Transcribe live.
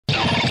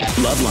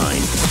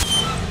Loveline.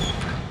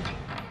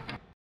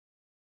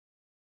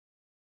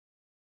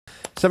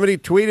 Somebody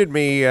tweeted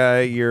me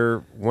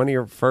one of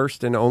your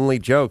first and only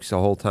jokes the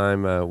whole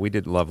time we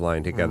did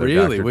Loveline together.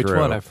 Really? Dr. Which Drew.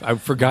 one?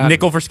 I've forgotten.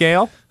 Nickel for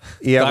scale?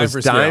 Yeah, it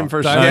was dime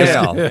for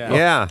scale. Yeah.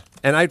 Yeah,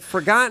 and I'd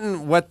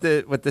forgotten what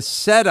the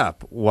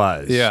setup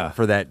was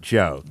for that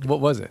joke. What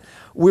was it?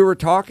 We were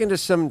talking to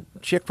some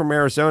chick from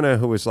Arizona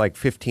who was like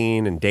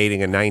 15 and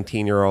dating a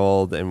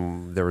 19-year-old,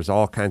 and there was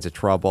all kinds of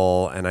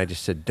trouble. And I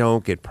just said,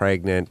 "Don't get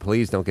pregnant.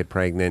 Please don't get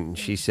pregnant." And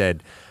she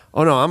said,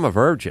 "Oh, no, I'm a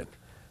virgin."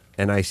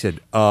 And I said,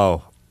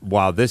 "Oh,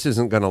 wow, this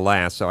isn't going to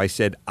last." So I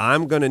said,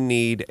 "I'm going to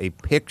need a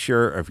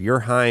picture of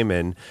your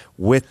hymen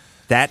with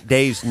that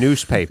day's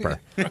newspaper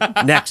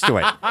next to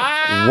it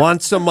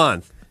once a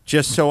month,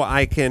 just so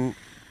I can,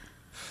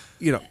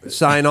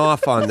 sign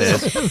off on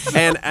this."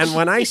 And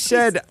when I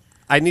said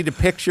I need a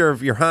picture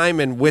of your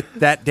hymen with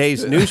that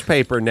day's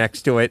newspaper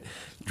next to it,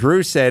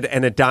 Drew said,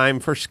 "and a dime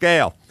for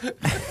scale."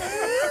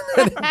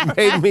 It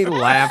made me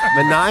laugh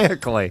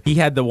maniacally. He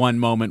had the one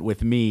moment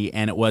with me,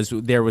 and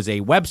there was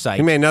a website.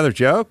 He made another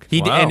joke?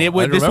 He did, and I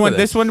remember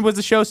this one was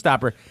a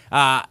showstopper.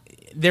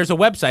 There's a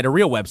website, a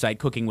real website,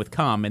 Cooking with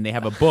Cum, and they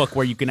have a book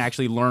where you can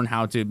actually learn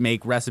how to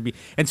make recipe.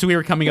 And so we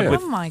were coming up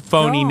with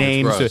phony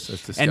names. That's gross.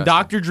 That's disgusting. And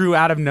Dr. Drew,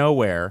 out of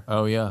nowhere,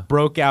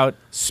 broke out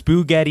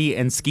spaghetti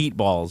and skeet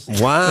balls.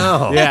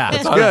 Wow. Yeah,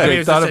 that's good. It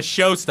was just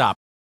a showstopper.